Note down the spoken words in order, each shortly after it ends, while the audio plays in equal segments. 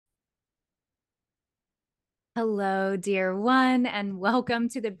Hello, dear one, and welcome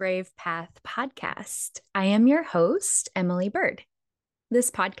to the Brave Path podcast. I am your host, Emily Bird. This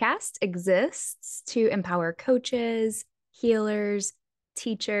podcast exists to empower coaches, healers,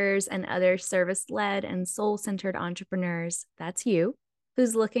 teachers, and other service led and soul centered entrepreneurs. That's you,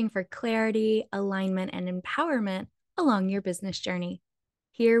 who's looking for clarity, alignment, and empowerment along your business journey.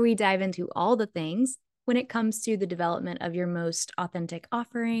 Here we dive into all the things when it comes to the development of your most authentic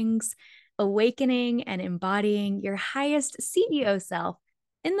offerings, awakening and embodying your highest CEO self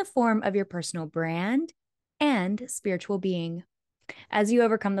in the form of your personal brand and spiritual being. As you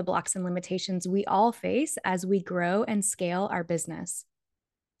overcome the blocks and limitations we all face as we grow and scale our business,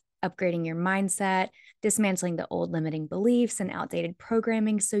 upgrading your mindset, dismantling the old limiting beliefs and outdated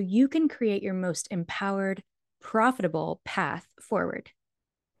programming so you can create your most empowered, profitable path forward.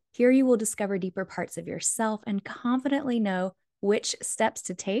 Here you will discover deeper parts of yourself and confidently know which steps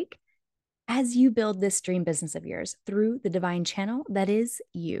to take as you build this dream business of yours through the divine channel that is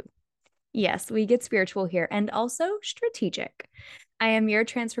you. Yes, we get spiritual here and also strategic. I am your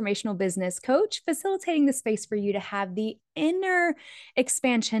transformational business coach, facilitating the space for you to have the inner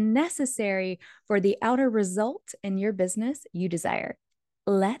expansion necessary for the outer result in your business you desire.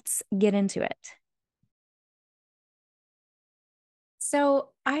 Let's get into it. So,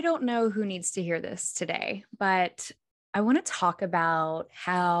 I don't know who needs to hear this today, but I want to talk about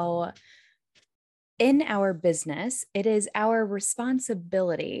how in our business, it is our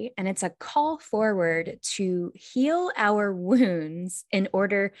responsibility and it's a call forward to heal our wounds in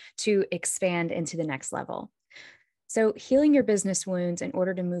order to expand into the next level. So, healing your business wounds in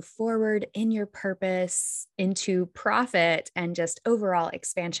order to move forward in your purpose, into profit, and just overall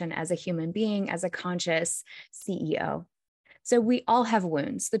expansion as a human being, as a conscious CEO. So we all have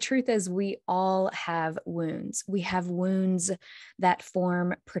wounds. The truth is, we all have wounds. We have wounds that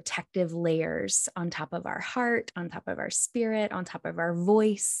form protective layers on top of our heart, on top of our spirit, on top of our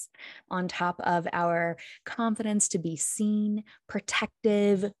voice, on top of our confidence to be seen,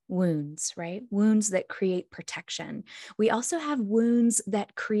 protective wounds, right? Wounds that create protection. We also have wounds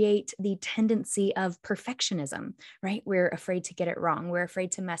that create the tendency of perfectionism, right? We're afraid to get it wrong. We're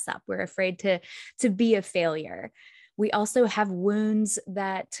afraid to mess up. We're afraid to be a failure. We also have wounds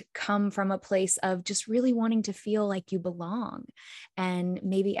that come from a place of just really wanting to feel like you belong. And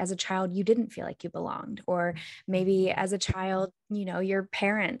maybe as a child, you didn't feel like you belonged. Or maybe as a child, your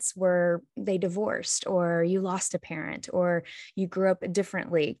parents they divorced, or you lost a parent, or you grew up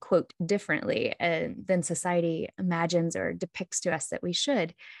differently, quote, differently than society imagines or depicts to us that we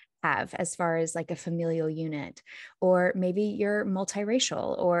should have as far as like a familial unit. Or maybe you're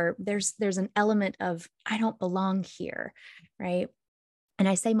multiracial, or there's an element of I don't belong here, right? And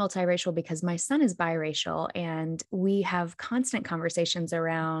I say multiracial because my son is biracial, and we have constant conversations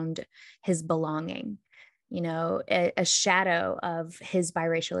around his belonging. A shadow of his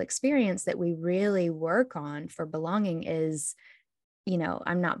biracial experience that we really work on for belonging is,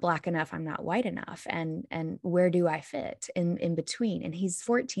 I'm not Black enough, I'm not white enough. And where do I fit in between? And he's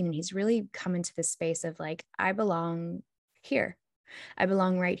 14, and he's really come into this space of like, I belong here. I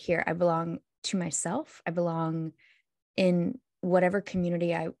belong right here. I belong to myself. I belong in whatever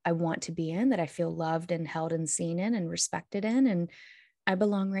community I want to be in, that I feel loved and held and seen in and respected in. And I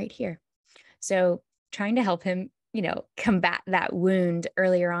belong right here. So trying to help him, combat that wound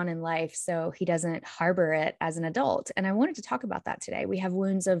earlier on in life so he doesn't harbor it as an adult. And I wanted to talk about that today. We have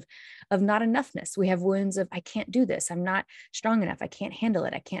wounds of not enoughness. We have wounds of I can't do this. I'm not strong enough. I can't handle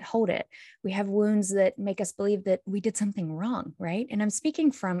it. I can't hold it. We have wounds that make us believe that we did something wrong, right? And I'm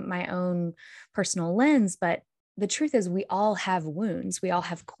speaking from my own personal lens, but the truth is we all have wounds. We all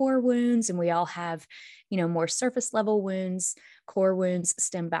have core wounds, and we all have, more surface level wounds. Core wounds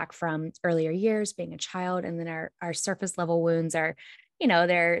stem back from earlier years, being a child. And then our surface level wounds are,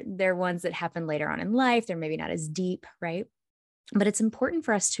 they're ones that happen later on in life. They're maybe not as deep, right? But it's important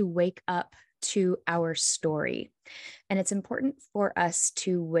for us to wake up to our story. And it's important for us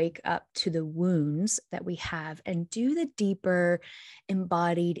to wake up to the wounds that we have and do the deeper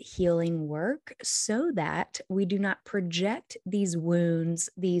embodied healing work so that we do not project these wounds,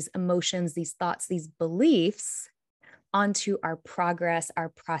 these emotions, these thoughts, these beliefs onto our progress, our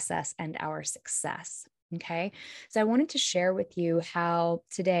process, and our success. Okay. So I wanted to share with you how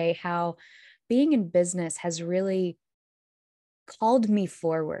being in business has really called me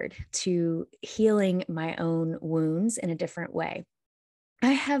forward to healing my own wounds in a different way.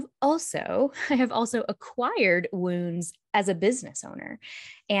 I have also acquired wounds as a business owner.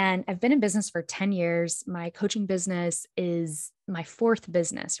 And I've been in business for 10 years. My coaching business is my fourth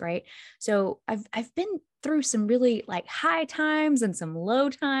business, right? So I've been through some really like high times and some low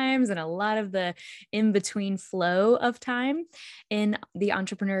times and a lot of the in between flow of time in the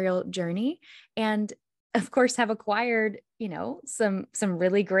entrepreneurial journey. And of course have acquired, some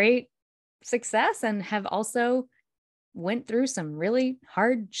really great success and have also went through some really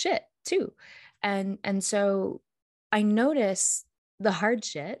hard shit too. And so I notice the hard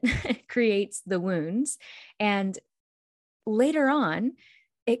shit creates the wounds, and later on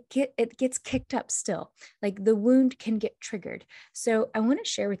it gets kicked up still. Like the wound can get triggered. So I want to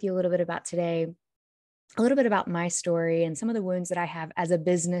share with you a little bit about today, a little bit about my story and some of the wounds that I have as a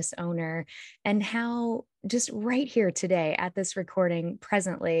business owner, and how just right here today at this recording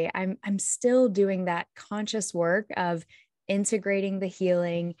presently, I'm still doing that conscious work of integrating the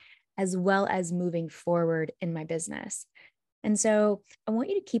healing as well as moving forward in my business. And so I want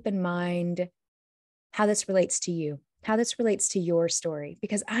you to keep in mind how this relates to you, how this relates to your story,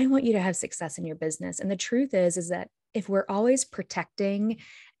 because I want you to have success in your business. And the truth is that if we're always protecting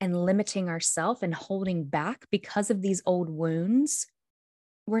and limiting ourselves and holding back because of these old wounds,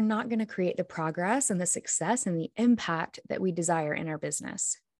 we're not going to create the progress and the success and the impact that we desire in our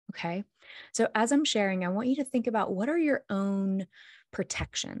business. Okay. So as I'm sharing, I want you to think about, what are your own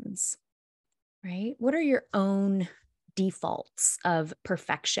protections, right? What are your own defaults of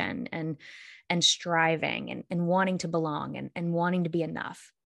perfection and striving and wanting to belong and wanting to be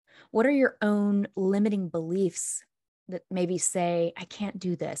enough? What are your own limiting beliefs that maybe say, I can't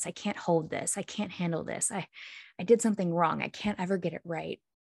do this, I can't hold this, I can't handle this, I did something wrong, I can't ever get it right?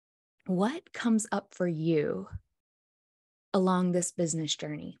 What comes up for you along this business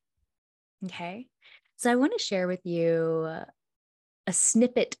journey? Okay. So I want to share with you a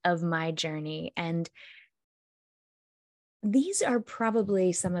snippet of my journey. And these are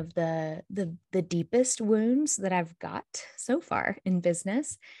probably some of the deepest wounds that I've got so far in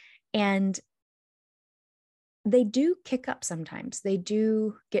business. And they do kick up sometimes. They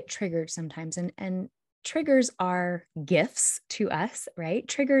do get triggered sometimes. And triggers are gifts to us, right?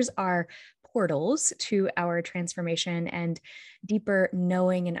 Triggers are portals to our transformation and deeper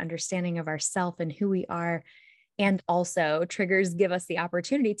knowing and understanding of ourselves and who we are. And also, triggers give us the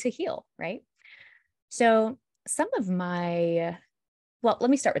opportunity to heal, right? So some of let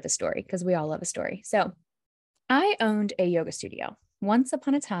me start with the story, because we all love a story. So I owned a yoga studio. Once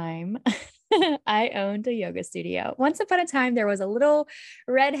upon a time, I owned a yoga studio. Once upon a time, there was a little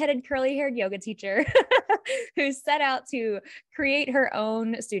redheaded, curly-haired yoga teacher who set out to create her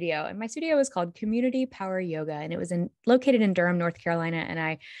own studio. And my studio was called Community Power Yoga, and it was located in Durham, North Carolina. And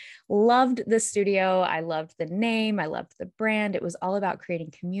I loved the studio. I loved the name. I loved the brand. It was all about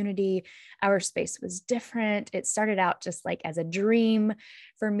creating community. Our space was different. It started out just like as a dream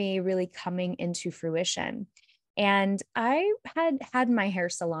for me, really coming into fruition. And I had my hair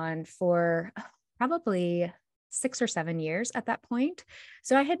salon for probably 6 or 7 years at that point.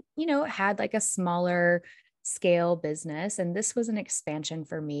 So I had, had like a smaller scale business. And this was an expansion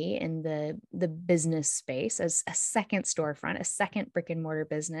for me in the business space, as a second storefront, a second brick and mortar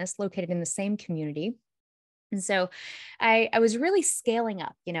business located in the same community. And so I was really scaling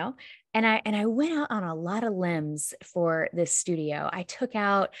up, and I went out on a lot of limbs for this studio. I took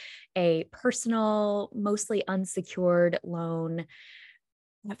out a personal, mostly unsecured loan,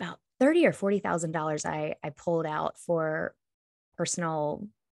 about $30,000 or $40,000 I pulled out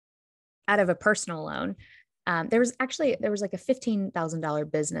out of a personal loan. There was like a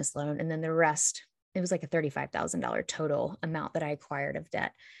 $15,000 business loan, and then the rest, it was like a $35,000 total amount that I acquired of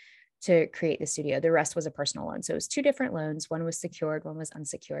debt to create the studio. The rest was a personal loan. So it was two different loans. One was secured, one was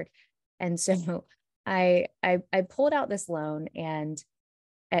unsecured. And so I pulled out this loan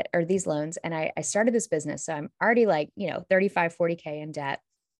or these loans, and I started this business. So I'm already like, 35, 40K in debt.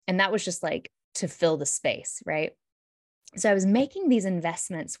 And that was just like to fill the space, right? So I was making these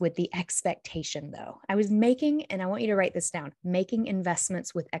investments with the expectation, though. And I want you to write this down, making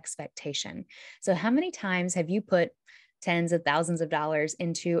investments with expectation. So how many times have you put tens of thousands of dollars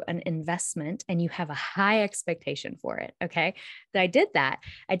into an investment and you have a high expectation for it? Okay. So I did that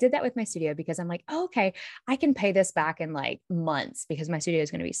with my studio, because I'm like, oh, okay, I can pay this back in like months, because my studio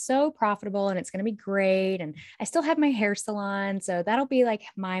is going to be so profitable and it's going to be great. And I still have my hair salon, so that'll be like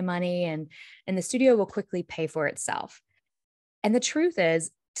my money, and the studio will quickly pay for itself. And the truth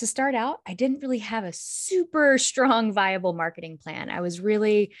is, to start out, I didn't really have a super strong, viable marketing plan. I was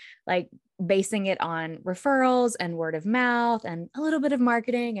really like basing it on referrals and word of mouth and a little bit of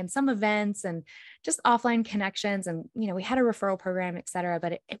marketing and some events and just offline connections. And, we had a referral program, et cetera,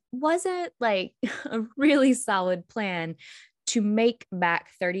 but it wasn't like a really solid plan to make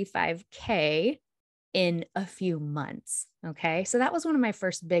back 35K in a few months. Okay. So that was one of my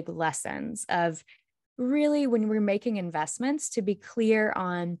first big lessons of really, when we're making investments, to be clear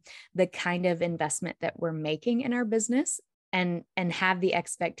on the kind of investment that we're making in our business, and have the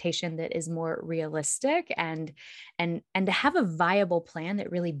expectation that is more realistic, and to have a viable plan that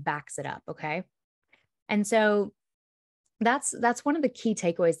really backs it up. Okay. And so that's one of the key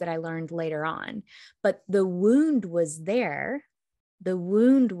takeaways that I learned later on. But the wound was there. The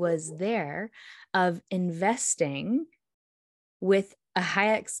wound was there of investing with a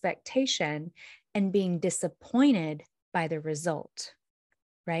high expectation and being disappointed by the result,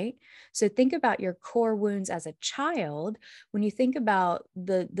 right? So think about your core wounds as a child. When you think about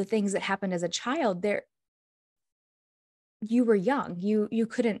the things that happened as a child, you were young. You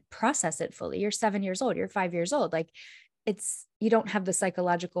couldn't process it fully. You're 7 years old. You're 5 years old. Like, you don't have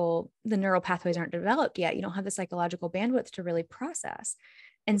the neural pathways aren't developed yet. You don't have the psychological bandwidth to really process.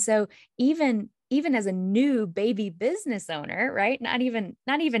 And so even as a new baby business owner, right? Not even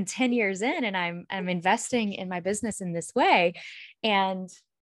 10 years in, and I'm investing in my business in this way. And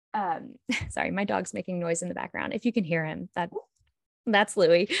sorry, my dog's making noise in the background. If you can hear him, that's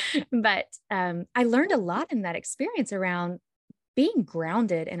Louie. But I learned a lot in that experience around being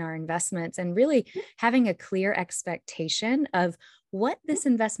grounded in our investments and really having a clear expectation of what this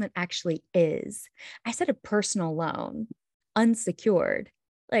investment actually is. I said a personal loan, unsecured,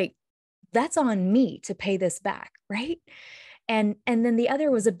 like, that's on me to pay this back, right? And then the other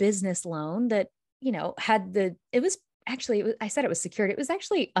was a business loan that, I said it was secured. It was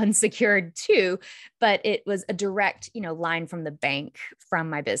actually unsecured too, but it was a direct, line from the bank from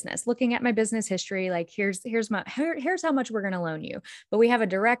my business. Looking at my business history, like, here's how much we're going to loan you, but we have a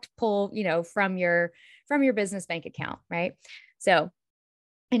direct pull, from your business bank account, right? So,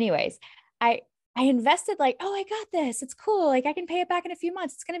 anyways, I invested like, oh, I got this. It's cool. Like, I can pay it back in a few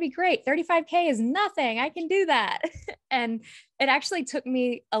months. It's going to be great. 35K is nothing. I can do that. And it actually took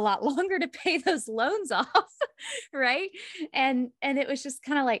me a lot longer to pay those loans off. Right. And it was just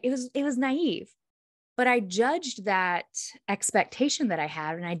kind of like, it was naive, but I judged that expectation that I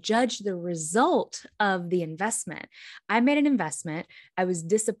had, and I judged the result of the investment. I made an investment. I was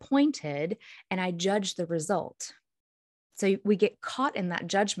disappointed, and I judged the result. So we get caught in that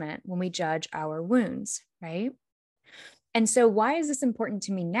judgment when we judge our wounds, right? And so why is this important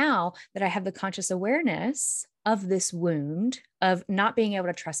to me now that I have the conscious awareness of this wound of not being able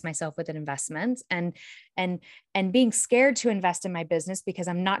to trust myself with an investment, and being scared to invest in my business because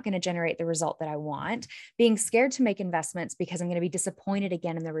I'm not going to generate the result that I want, being scared to make investments because I'm going to be disappointed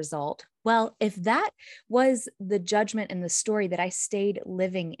again in the result? Well, if that was the judgment and the story that I stayed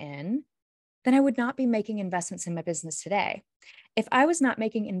living in, then I would not be making investments in my business today. If I was not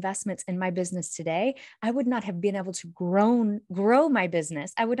making investments in my business today, I would not have been able to grow my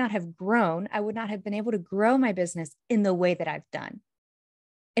business. I would not have grown. I would not have been able to grow my business in the way that I've done.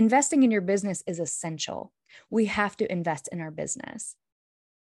 Investing in your business is essential. We have to invest in our business.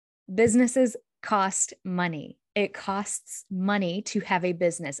 Businesses cost money. It costs money to have a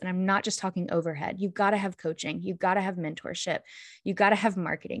business. And I'm not just talking overhead. You've got to have coaching. You've got to have mentorship. You've got to have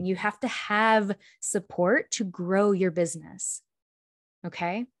marketing. You have to have support to grow your business.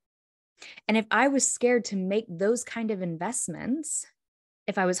 Okay. And if I was scared to make those kind of investments,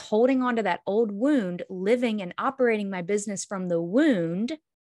 if I was holding on to that old wound, living and operating my business from the wound,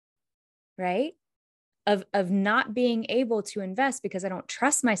 right? Of not being able to invest because I don't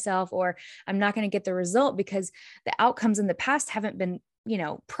trust myself, or I'm not going to get the result because the outcomes in the past haven't been,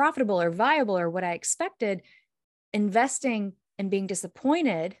 profitable or viable or what I expected, investing and being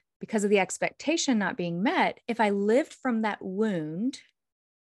disappointed because of the expectation not being met. If I lived from that wound,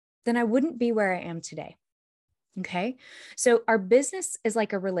 then I wouldn't be where I am today. Okay. So our business is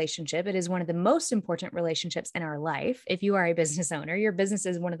like a relationship. It is one of the most important relationships in our life. If you are a business owner, your business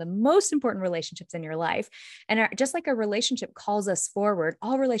is one of the most important relationships in your life. And just like a relationship calls us forward,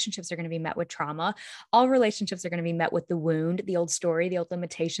 all relationships are going to be met with trauma. All relationships are going to be met with the wound, the old story, the old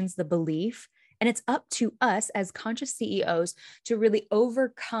limitations, the belief. And it's up to us as conscious CEOs to really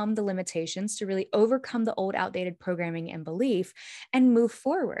overcome the limitations, to really overcome the old outdated programming and belief, and move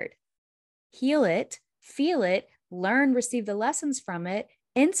forward. Heal it, feel it, learn, receive the lessons from it,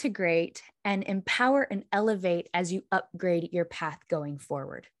 integrate, and empower and elevate as you upgrade your path going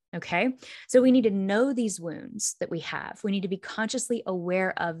forward. Okay. So we need to know these wounds that we have. We need to be consciously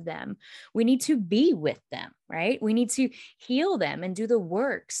aware of them. We need to be with them, right? We need to heal them and do the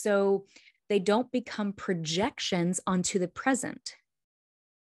work. So they don't become projections onto the present,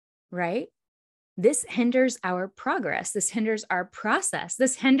 right? This hinders our progress. This hinders our process.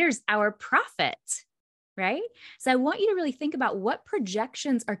 This hinders our profit, right? So I want you to really think about what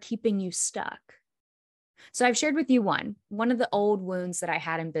projections are keeping you stuck. So I've shared with you one of the old wounds that I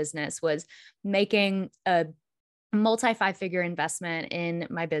had in business was making a multi-5-figure investment in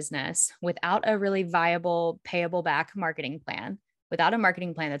my business without a really viable, payable back marketing plan, without a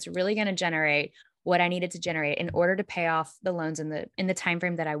marketing plan that's really going to generate what I needed to generate in order to pay off the loans in the time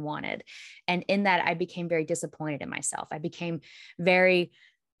frame that I wanted. And in that, I became very disappointed in myself. I became very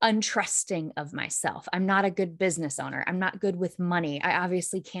untrusting of myself. I'm not a good business owner. I'm not good with money. I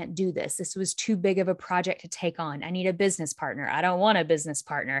obviously can't do this. This was too big of a project to take on. I need a business partner. I don't want a business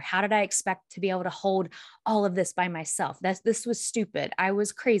partner. How did I expect to be able to hold all of this by myself? This was stupid. I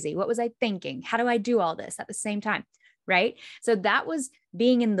was crazy. What was I thinking? How do I do all this at the same time? Right? So that was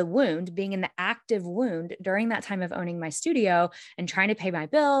being in the wound, being in the active wound during that time of owning my studio and trying to pay my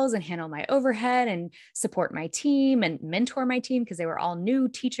bills and handle my overhead and support my team and mentor my team because they were all new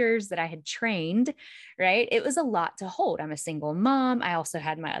teachers that I had trained, right? It was a lot to hold. I'm a single mom. I also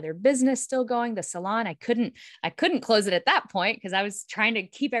had my other business still going, the salon. I couldn't close it at that point because I was trying to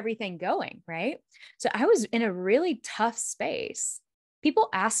keep everything going, right? So I was in a really tough space. People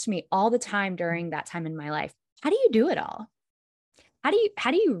asked me all the time during that time in my life, how do you do it all? How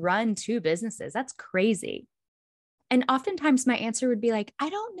do you run 2 businesses? That's crazy. And oftentimes my answer would be like, I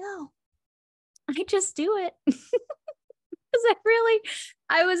don't know. I just do it. Because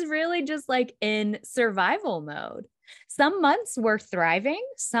I was really just like in survival mode. Some months were thriving,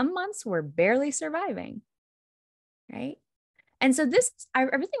 some months were barely surviving. Right. And so I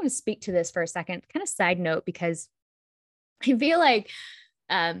really want to speak to this for a second, kind of side note, because I feel like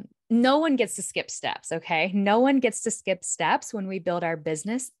no one gets to skip steps. Okay. No one gets to skip steps when we build our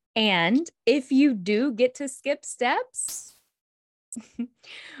business. And if you do get to skip steps,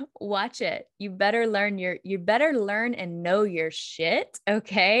 watch it. You better learn and know your shit.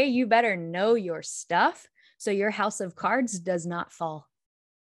 Okay. You better know your stuff so your house of cards does not fall.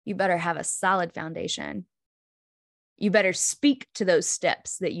 You better have a solid foundation. You better speak to those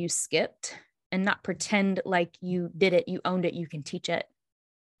steps that you skipped and not pretend like you did it, you owned it, you can teach it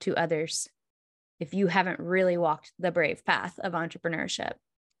to others if you haven't really walked the brave path of entrepreneurship,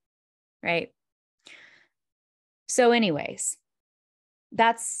 right? So anyways,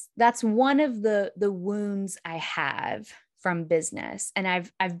 that's one of the wounds I have from business, and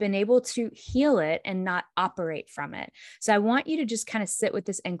I've been able to heal it and not operate from it. So I want you to just kind of sit with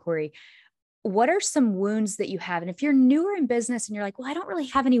this inquiry. What are some wounds that you have? And if you're newer in business and you're like, well, I don't really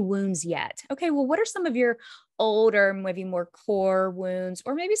have any wounds yet. Okay, well, what are some of your older, maybe more core wounds,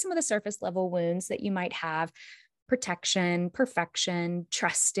 or maybe some of the surface level wounds that you might have? Protection, perfection,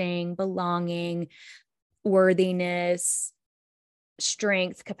 trusting, belonging, worthiness,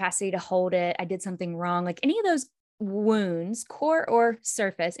 strength, capacity to hold it. I did something wrong. Like any of those wounds, core or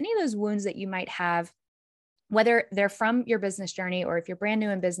surface, any of those wounds that you might have, whether they're from your business journey or if you're brand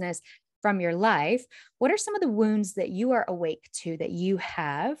new in business, from your life, what are some of the wounds that you are awake to that you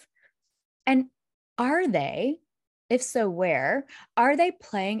have? And are they, if so, where are they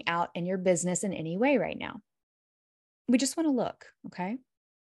playing out in your business in any way right now? We just want to look, okay?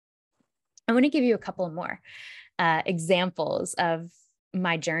 I want to give you a couple more examples of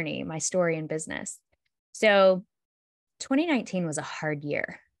my journey, my story in business. So 2019 was a hard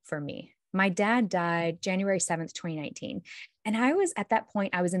year for me. My dad died January 7th, 2019. And I was at that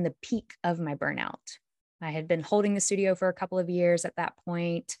point, I was in the peak of my burnout. I had been holding the studio for a couple of years at that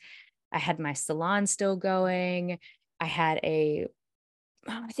point. I had my salon still going. I had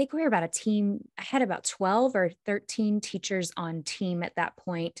I think we were about a team. I had about 12 or 13 teachers on team at that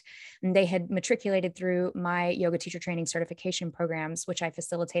point, and they had matriculated through my yoga teacher training certification programs, which I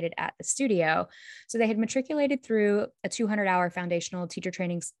facilitated at the studio. So they had matriculated through a 200-hour foundational teacher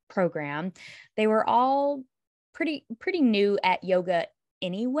training program. They were all pretty new at yoga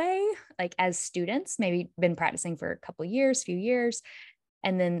anyway, like as students, maybe been practicing for a few years.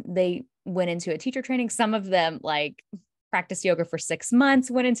 And then they went into a teacher training. Some of them like practiced yoga for 6 months,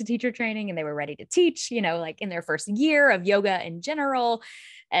 went into teacher training, and they were ready to teach, like in their first year of yoga in general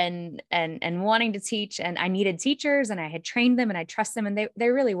and wanting to teach. And I needed teachers, and I had trained them and I trust them. And they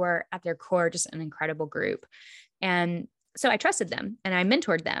really were at their core, just an incredible group. And so I trusted them and I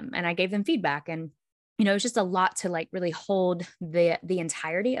mentored them and I gave them feedback. And, it was just a lot to like really hold the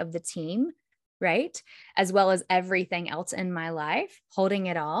entirety of the team, right? As well as everything else in my life, holding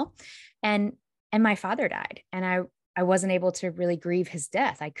it all. And my father died. And I wasn't able to really grieve his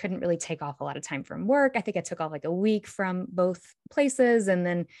death. I couldn't really take off a lot of time from work. I think I took off like a week from both places and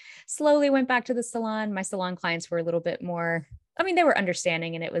then slowly went back to the salon. My salon clients were a little bit more, I mean, they were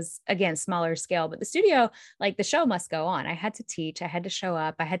understanding, and it was, again, smaller scale, but the studio, like the show must go on. I had to teach, I had to show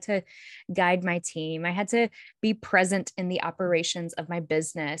up, I had to guide my team, I had to be present in the operations of my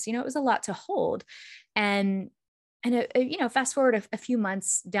business. It was a lot to hold. And fast forward a few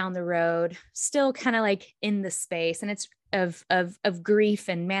months down the road, still kind of like in the space, and it's of grief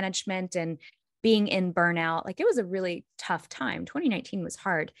and management and being in burnout. Like, it was a really tough time. 2019 was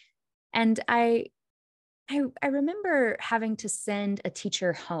hard. And I remember having to send a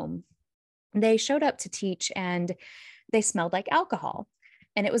teacher home. They showed up to teach and they smelled like alcohol.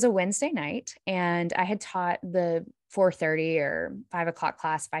 And it was a Wednesday night, and I had taught the 4:30 or 5 o'clock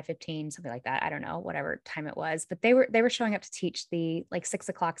class, 5:15, something like that. I don't know, whatever time it was, but they were showing up to teach the like 6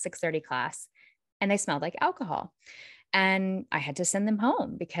 o'clock, 6:30 class, and they smelled like alcohol. And I had to send them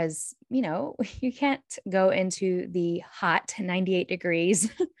home because, you can't go into the hot 98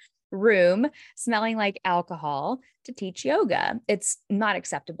 degrees room smelling like alcohol to teach yoga. It's not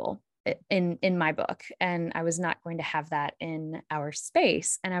acceptable in my book, and I was not going to have that in our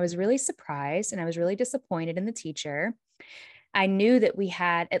space. And I was really surprised, and I was really disappointed in the teacher. I knew that we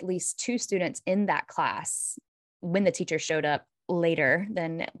had at least 2 students in that class when the teacher showed up later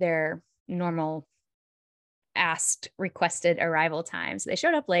than their normal requested arrival time. So they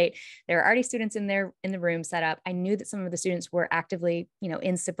showed up late. There were already students in the room set up. I knew that some of the students were actively,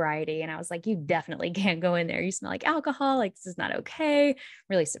 in sobriety. And I was like, you definitely can't go in there. You smell like alcohol. Like, this is not okay.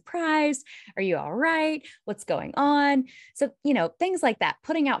 Really surprised. Are you all right? What's going on? So, things like that,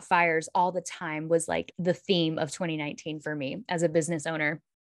 putting out fires all the time was like the theme of 2019 for me as a business owner.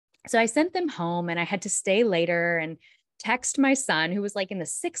 So I sent them home, and I had to stay later and text my son, who was like in the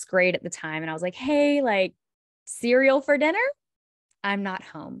 6th grade at the time. And I was like, hey, like, cereal for dinner? I'm not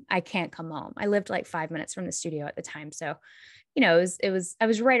home. I can't come home. I lived like 5 minutes from the studio at the time. So, I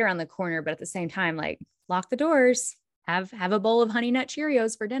was right around the corner, but at the same time, like, lock the doors, have a bowl of Honey Nut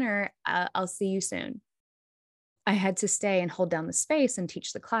Cheerios for dinner. I'll see you soon. I had to stay and hold down the space and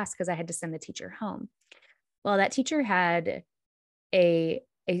teach the class because I had to send the teacher home. Well, that teacher had a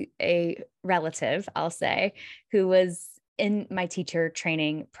relative, I'll say, who was in my teacher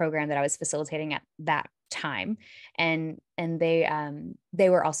training program that I was facilitating at that time. And they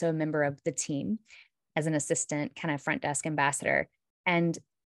were also a member of the team as an assistant, kind of front desk ambassador. And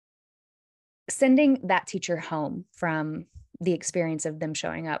sending that teacher home from the experience of them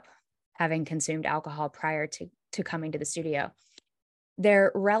showing up having consumed alcohol prior to coming to the studio,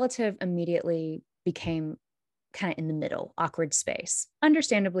 their relative immediately became kind of in the middle, awkward space.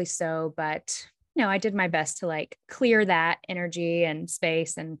 Understandably so, but I did my best to like clear that energy and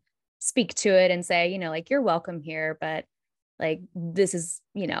space and speak to it and say, like, you're welcome here, but like, this is,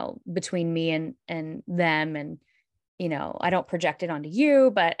 between me and them. And, I don't project it onto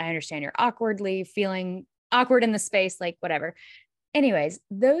you, but I understand you're awkwardly feeling awkward in the space, like whatever. Anyways,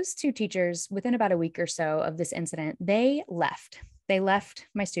 those 2 teachers, within about a week or so of this incident, they left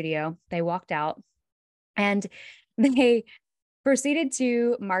my studio. They walked out, and they proceeded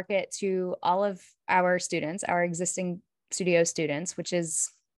to market to all of our students, our existing studio students, which is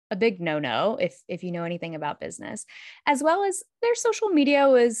a big no-no if you know anything about business, as well as their social media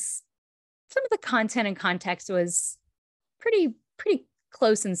was, some of the content and context was pretty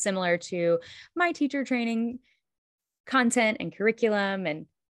close and similar to my teacher training content and curriculum. And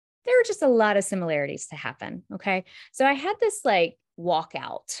there were just a lot of similarities to happen. Okay. So I had this like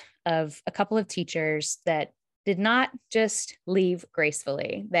walkout of a couple of teachers that did not just leave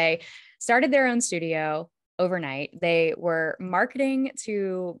gracefully. They started their own studio overnight. They were marketing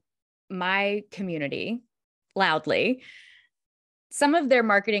to my community loudly. Some of their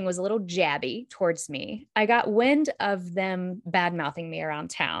marketing was a little jabby towards me. I got wind of them bad mouthing me around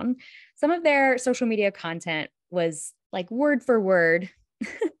town. Some of their social media content was like word for word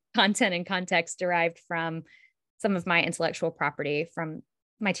content and context derived from some of my intellectual property from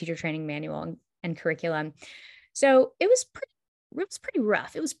my teacher training manual and curriculum. So it was pretty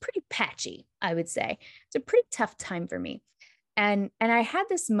rough. It was pretty patchy, I would say. It's a pretty tough time for me. And I had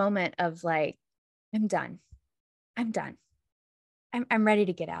this moment of like, I'm done. I'm ready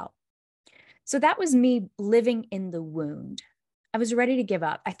to get out. So that was me living in the wound. I was ready to give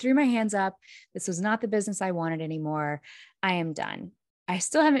up. I threw my hands up. This was not the business I wanted anymore. I am done. I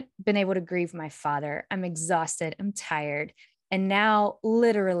still haven't been able to grieve my father. I'm exhausted. I'm tired. And now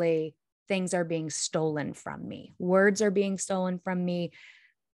literally things are being stolen from me. Words are being stolen from me.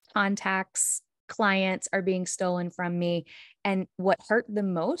 Contacts, clients are being stolen from me. And what hurt the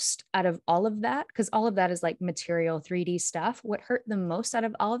most out of all of that, because all of that is like material 3D stuff, what hurt the most out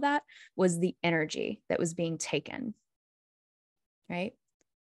of all of that was the energy that was being taken, right?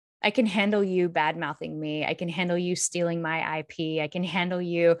 I can handle you bad mouthing me. I can handle you stealing my IP. I can handle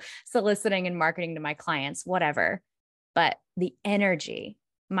you soliciting and marketing to my clients, whatever. But the energy,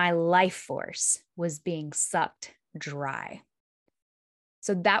 my life force was being sucked dry.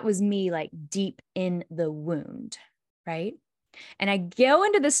 So that was me like deep in the wound, right? And I go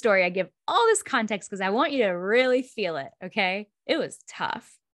into the story, I give all this context because I want you to really feel it, okay? It was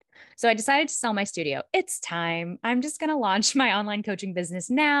tough. So I decided to sell my studio. It's time. I'm just going to launch my online coaching business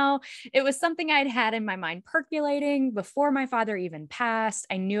now. It was something I'd had in my mind percolating before my father even passed.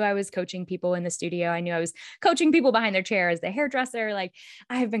 I knew I was coaching people in the studio. I knew I was coaching people behind their chair as the hairdresser. Like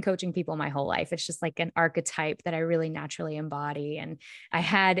I have been coaching people my whole life. It's just like an archetype that I really naturally embody. And I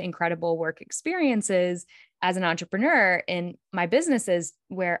had incredible work experiences as an entrepreneur in my businesses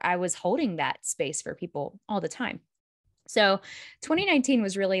where I was holding that space for people all the time. So 2019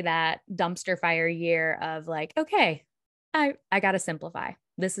 was really that dumpster fire year of like, okay, I got to simplify.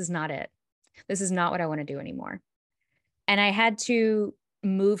 This is not it. This is not what I want to do anymore. And I had to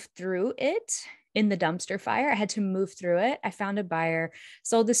move through it in the dumpster fire. I had to move through it. I found a buyer,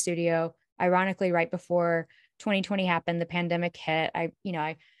 sold the studio. Ironically, right before 2020 happened, the pandemic hit.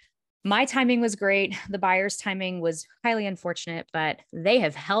 My timing was great. The buyer's timing was highly unfortunate, but they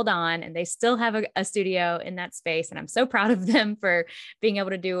have held on and they still have a studio in that space. And I'm so proud of them for being able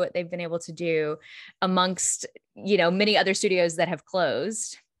to do what they've been able to do amongst, many other studios that have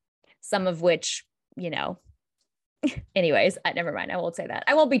closed, some of which, anyways, never mind. I won't say that.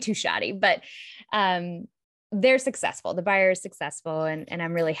 I won't be too shoddy, but they're successful. The buyer is successful and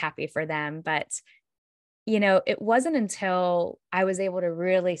I'm really happy for them. But it wasn't until I was able to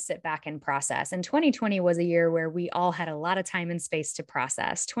really sit back and process. And 2020 was a year where we all had a lot of time and space to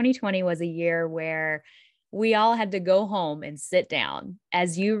process. 2020 was a year where we all had to go home and sit down,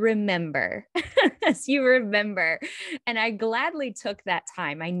 as you remember, as you remember. And I gladly took that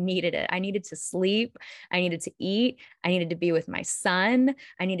time. I needed it. I needed to sleep. I needed to eat. I needed to be with my son.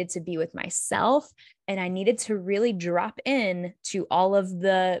 I needed to be with myself. And I needed to really drop in to all of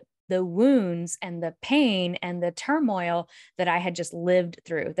the wounds and the pain and the turmoil that I had just lived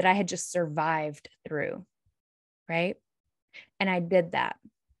through, that I had just survived through. Right. And I did that.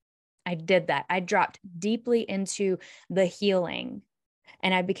 I dropped deeply into the healing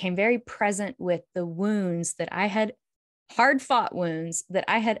and I became very present with the wounds that I had, hard fought wounds that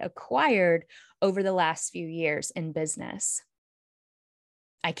I had acquired over the last few years in business.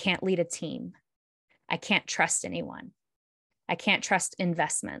 I can't lead a team. I can't trust anyone. I can't trust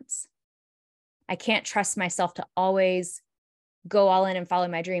investments. I can't trust myself to always go all in and follow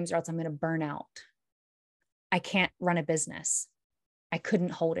my dreams or else I'm going to burn out. I can't run a business. I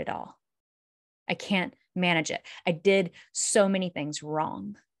couldn't hold it all. I can't manage it. I did so many things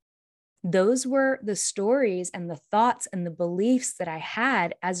wrong. Those were the stories and the thoughts and the beliefs that I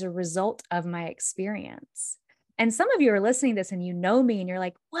had as a result of my experience. And some of you are listening to this and you know me and you're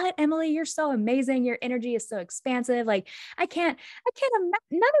like, what, Emily, you're so amazing. Your energy is so expansive. Like, I can't,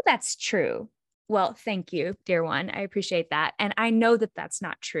 none of that's true. Well, thank you, dear one. I appreciate that. And I know that that's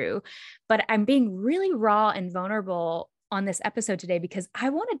not true, but I'm being really raw and vulnerable on this episode today because I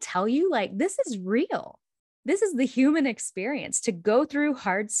want to tell you, like, this is real. This is the human experience to go through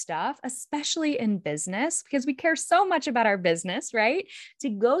hard stuff, especially in business, because we care so much about our business, right? To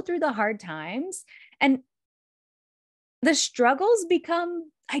go through the hard times and the struggles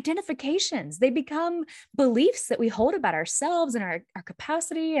become identifications. They become beliefs that we hold about ourselves and our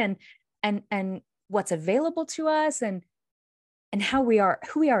capacity and what's available to us and who we are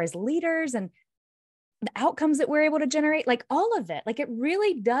as leaders and the outcomes that we're able to generate, like all of it. Like it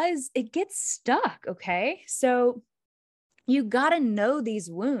really does, it gets stuck. Okay. So you got to know these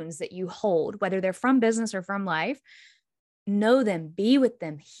wounds that you hold, whether they're from business or from life. Know them, be with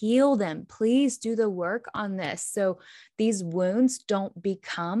them, heal them. Please do the work on this so these wounds don't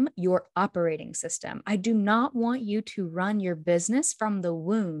become your operating system. I do not want you to run your business from the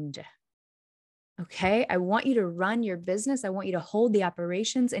wound. Okay. I want you to run your business. I want you to hold the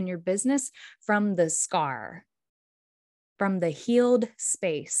operations in your business from the scar, from the healed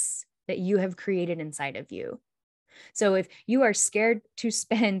space that you have created inside of you. So if you are scared to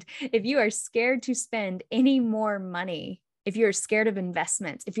spend any more money, if you're scared of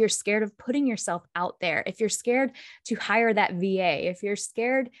investments, if you're scared of putting yourself out there, if you're scared to hire that VA, if you're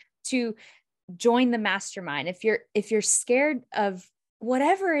scared to join the mastermind, if you're scared of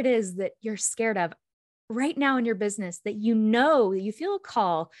whatever it is that you're scared of right now in your business, that you feel a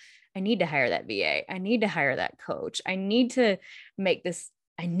call, I need to hire that VA. I need to hire that coach. I need to make this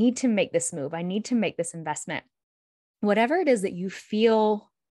move. I need to make this investment. Whatever it is that you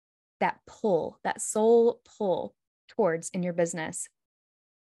feel that pull, that soul pull towards in your business.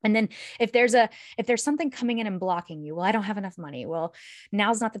 And then if there's something coming in and blocking you, well, I don't have enough money. Well,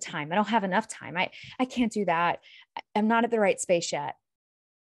 now's not the time. I don't have enough time. I can't do that. I'm not at the right space yet.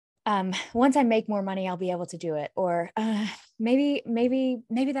 Once I make more money, I'll be able to do it. Or maybe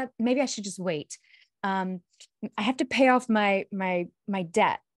I should just wait. I have to pay off my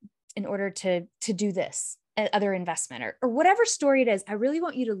debt in order to do this other investment or whatever story it is. I really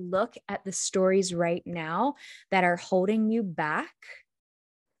want you to look at the stories right now that are holding you back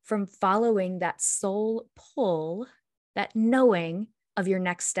from following that soul pull, that knowing of your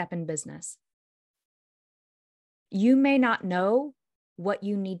next step in business. You may not know what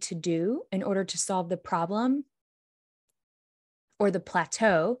you need to do in order to solve the problem or the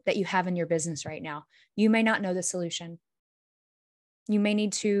plateau that you have in your business right now. You may not know the solution. You may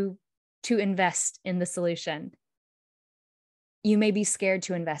need to invest in the solution. You may be scared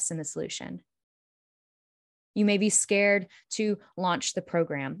to invest in the solution. You may be scared to launch the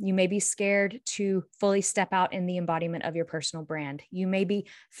program. You may be scared to fully step out in the embodiment of your personal brand. You may be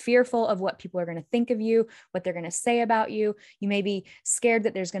fearful of what people are going to think of you, what they're going to say about you. You may be scared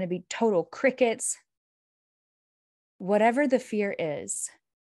that there's going to be total crickets. Whatever the fear is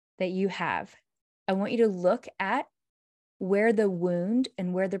that you have, I want you to look at where the wound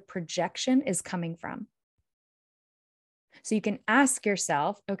and where the projection is coming from. So you can ask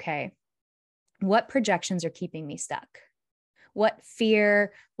yourself, okay, what projections are keeping me stuck? What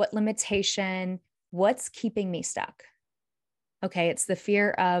fear, what limitation, what's keeping me stuck? Okay, it's the fear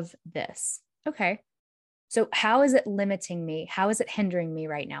of this. Okay, so how is it limiting me? How is it hindering me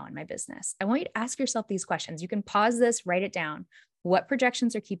right now in my business? I want you to ask yourself these questions. You can pause this, write it down. What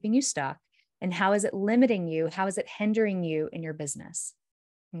projections are keeping you stuck? And how is it limiting you? How is it hindering you in your business?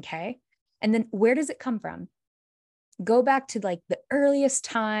 Okay. And then where does it come from? Go back to like the earliest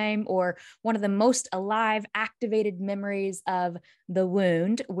time or one of the most alive, activated memories of the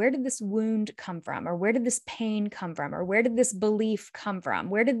wound. Where did this wound come from? Or where did this pain come from? Or where did this belief come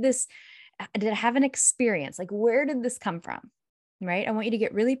from? Did it have an experience? Like, where did this come from? Right? I want you to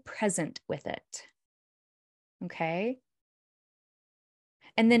get really present with it. Okay.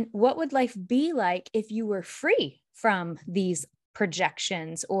 And then what would life be like if you were free from these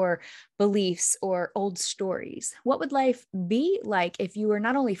projections or beliefs or old stories? What would life be like if you were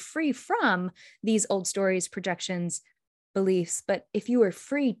not only free from these old stories, projections, beliefs, but if you were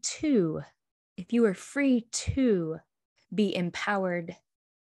free to be empowered,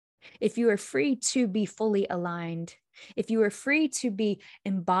 if you were free to be fully aligned, if you were free to be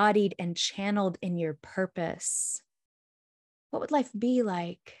embodied and channeled in your purpose? What would life be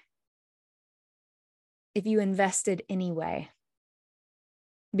like if you invested anyway?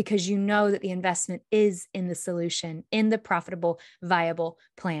 Because you know that the investment is in the solution, in the profitable, viable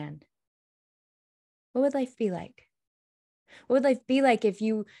plan. What would life be like? What would life be like if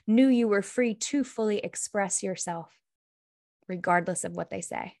you knew you were free to fully express yourself, regardless of what they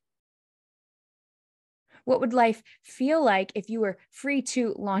say? What would life feel like if you were free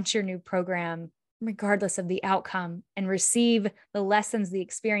to launch your new program, regardless of the outcome, and receive the lessons, the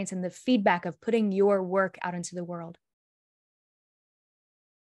experience, and the feedback of putting your work out into the world?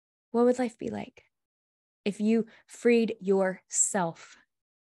 What would life be like if you freed yourself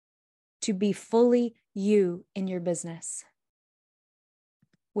to be fully you in your business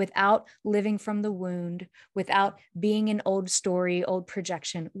without living from the wound, without being an old story, old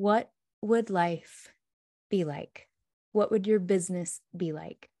projection? What would life be like? What would your business be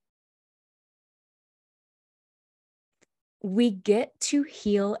like? We get to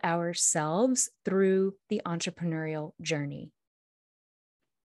heal ourselves through the entrepreneurial journey.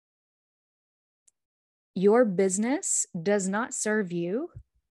 Your business does not serve you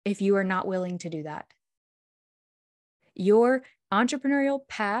if you are not willing to do that. Your entrepreneurial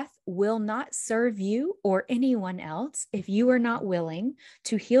path will not serve you or anyone else if you are not willing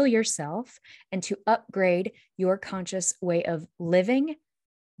to heal yourself and to upgrade your conscious way of living,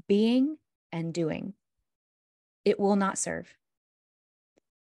 being, and doing. It will not serve.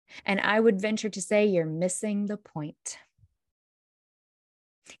 And I would venture to say you're missing the point.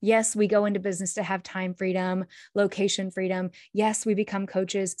 Yes, we go into business to have time freedom, location freedom. Yes, we become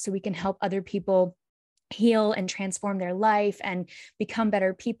coaches so we can help other people heal and transform their life and become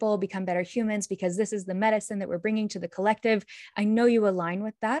better people, become better humans, because this is the medicine that we're bringing to the collective. I know you align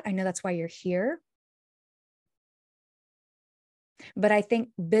with that. I know that's why you're here. But I think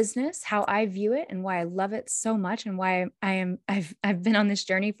business, how I view it and why I love it so much and why I've been on this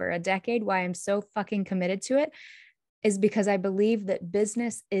journey for a decade, why I'm so fucking committed to it, is because I believe that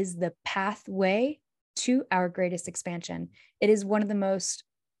business is the pathway to our greatest expansion. It is one of the most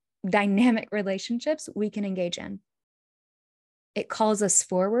dynamic relationships we can engage in. It calls us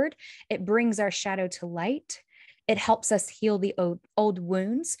forward. It brings our shadow to light. It helps us heal the old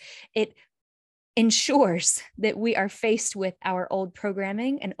wounds. It ensures that we are faced with our old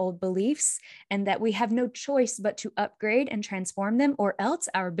programming and old beliefs, and that we have no choice but to upgrade and transform them, or else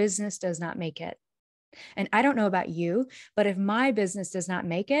our business does not make it. And I don't know about you, but if my business does not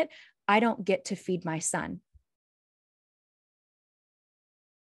make it, I don't get to feed my son.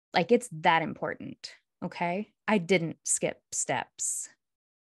 Like, it's that important. Okay. I didn't skip steps.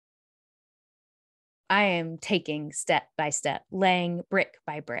 I am taking step by step, laying brick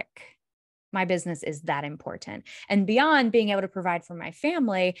by brick. My business is that important. And beyond being able to provide for my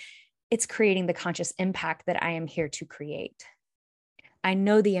family, it's creating the conscious impact that I am here to create. I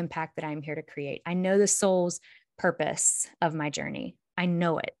know the impact that I'm here to create. I know the soul's purpose of my journey. I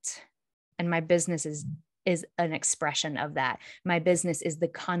know it. And my business is an expression of that. My business is the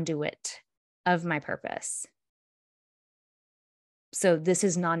conduit of my purpose. So this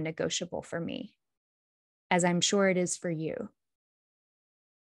is non-negotiable for me, as I'm sure it is for you.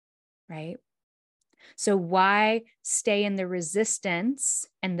 Right? So why stay in the resistance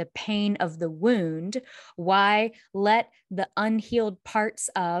and the pain of the wound? Why let the unhealed parts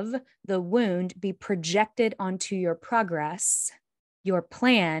of the wound be projected onto your progress, your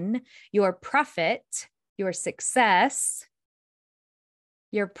plan, your profit, your success,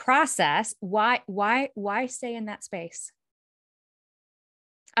 your process? Why stay in that space?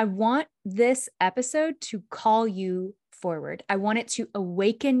 I want this episode to call you forward. I want it to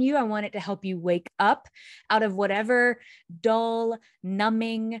awaken you. I want it to help you wake up out of whatever dull,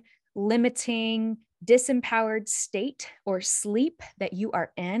 numbing, limiting, disempowered state or sleep that you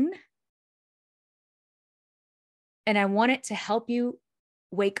are in. And I want it to help you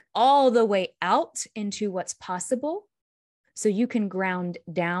wake all the way out into what's possible so you can ground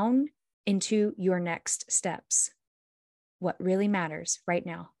down into your next steps. What really matters right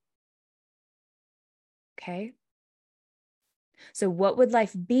now. Okay. So what would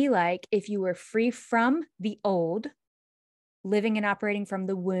life be like if you were free from the old, living and operating from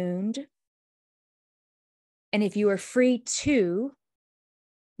the wound? And if you were free to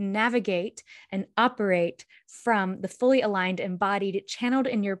navigate and operate from the fully aligned, embodied, channeled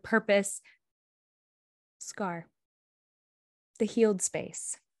in your purpose scar, the healed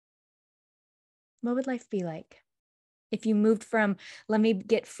space? What would life be like if you moved from let me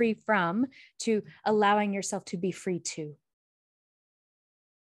get free from to allowing yourself to be free to?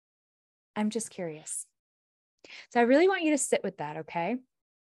 I'm just curious. So I really want you to sit with that, okay?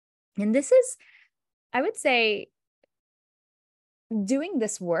 And this is, I would say, doing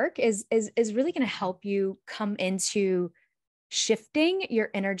this work is really going to help you come into shifting your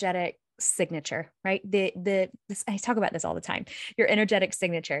energetic signature, right? I talk about this all the time. Your energetic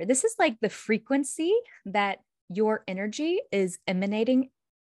signature. This is like the frequency that your energy is emanating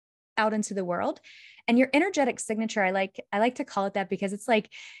out into the world. And your energetic signature, I like to call it that because it's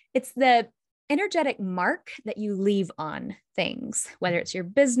the energetic mark that you leave on things, whether it's your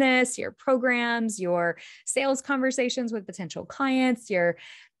business, your programs, your sales conversations with potential clients, your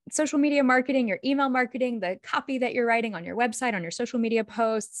social media marketing, your email marketing, the copy that you're writing on your website, on your social media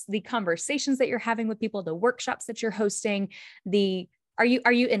posts, the conversations that you're having with people, the workshops that you're hosting, are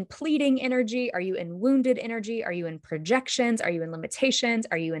you in pleading energy? Are you in wounded energy? Are you in projections? Are you in limitations?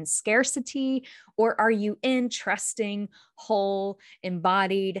 Are you in scarcity? Or are you in trusting, whole,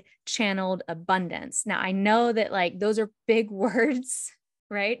 embodied, channeled abundance? Now, I know that those are big words,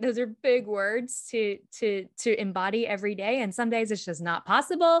 right? Those are big words to embody every day. And some days it's just not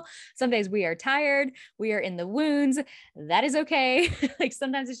possible. Some days we are tired. We are in the wounds. That is okay.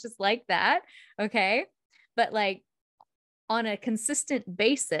 Sometimes it's just like that. Okay. But on a consistent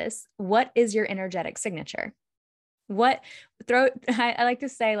basis, what is your energetic signature? I like to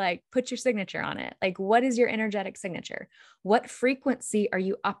say, put your signature on it. What is your energetic signature? What frequency are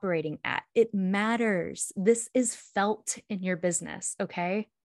you operating at? It matters. This is felt in your business. Okay.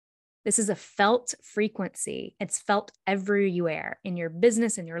 This is a felt frequency. It's felt everywhere in your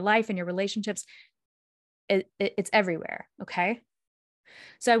business, in your life, in your relationships. It's everywhere. Okay.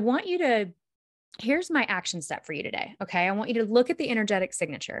 So I want you to, here's my action step for you today. Okay. I want you to look at the energetic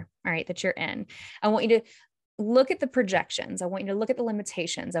signature, all right, that you're in. I want you to look at the projections. I want you to look at the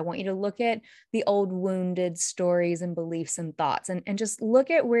limitations. I want you to look at the old wounded stories and beliefs and thoughts, and just look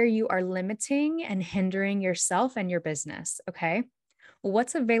at where you are limiting and hindering yourself and your business. Okay.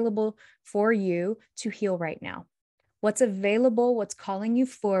 What's available for you to heal right now? What's available? What's calling you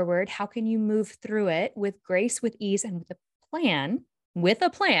forward? How can you move through it with grace, with ease, and with a plan? With a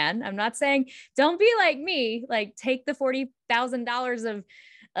plan. I'm not saying don't be like me, like take the $40,000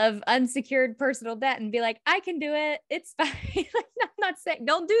 of unsecured personal debt and be like, I can do it. It's fine. Like, I'm not saying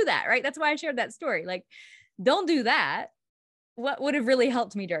don't do that, right? That's why I shared that story. Like, don't do that. What would have really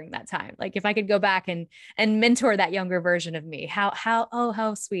helped me during that time? Like if I could go back and mentor that younger version of me,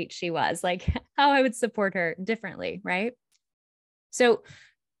 how sweet she was, like how I would support her differently, right? So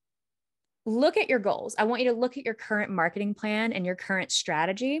look at your goals. I want you to look at your current marketing plan and your current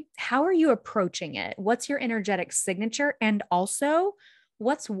strategy. How are you approaching it? What's your energetic signature? And also,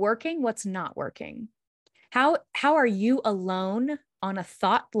 what's working, what's not working? How are you alone on a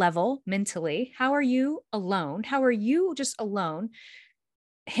thought level mentally? How are you alone? How are you just alone,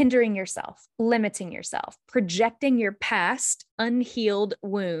 hindering yourself, limiting yourself, projecting your past unhealed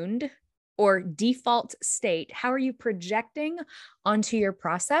wound or default state? How are you projecting onto your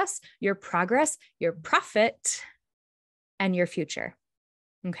process, your progress, your profit, and your future?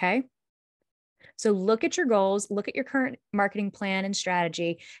 Okay. So look at your goals, look at your current marketing plan and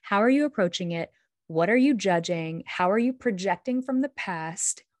strategy. How are you approaching it? What are you judging? How are you projecting from the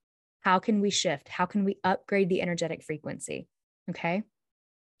past? How can we shift? How can we upgrade the energetic frequency? Okay.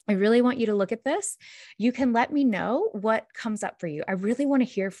 I really want you to look at this. You can let me know what comes up for you. I really want to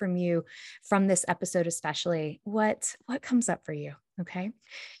hear from you from this episode, especially what comes up for you. Okay.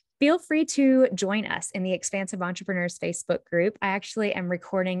 Feel free to join us in the Expansive Entrepreneurs Facebook group. I actually am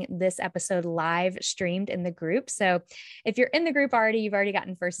recording this episode live streamed in the group. So if you're in the group already, you've already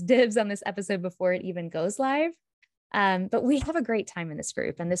gotten first dibs on this episode before it even goes live. But we have a great time in this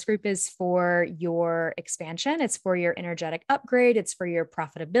group, and this group is for your expansion. It's for your energetic upgrade. It's for your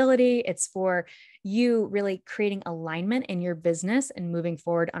profitability. It's for you really creating alignment in your business and moving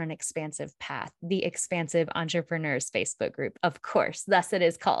forward on an expansive path. The Expansive Entrepreneurs Facebook group, of course, thus it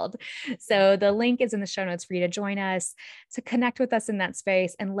is called. So the link is in the show notes for you to join us, to connect with us in that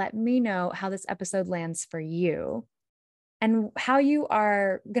space, and let me know how this episode lands for you, and how you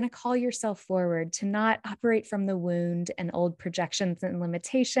are going to call yourself forward to not operate from the wound and old projections and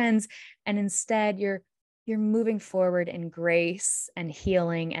limitations. And instead, you're moving forward in grace and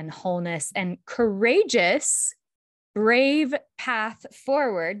healing and wholeness and courageous, brave path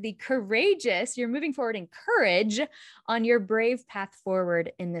forward. The courageous, you're moving forward in courage on your brave path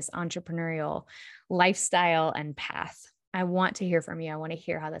forward in this entrepreneurial lifestyle and path. I want to hear from you. I want to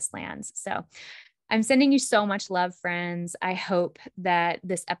hear how this lands. So I'm sending you so much love, friends. I hope that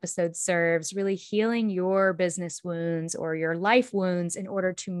this episode serves really healing your business wounds or your life wounds in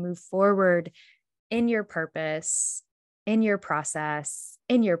order to move forward in your purpose, in your process,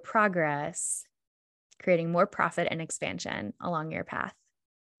 in your progress, creating more profit and expansion along your path.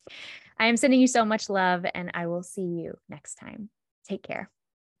 I am sending you so much love, and I will see you next time. Take care.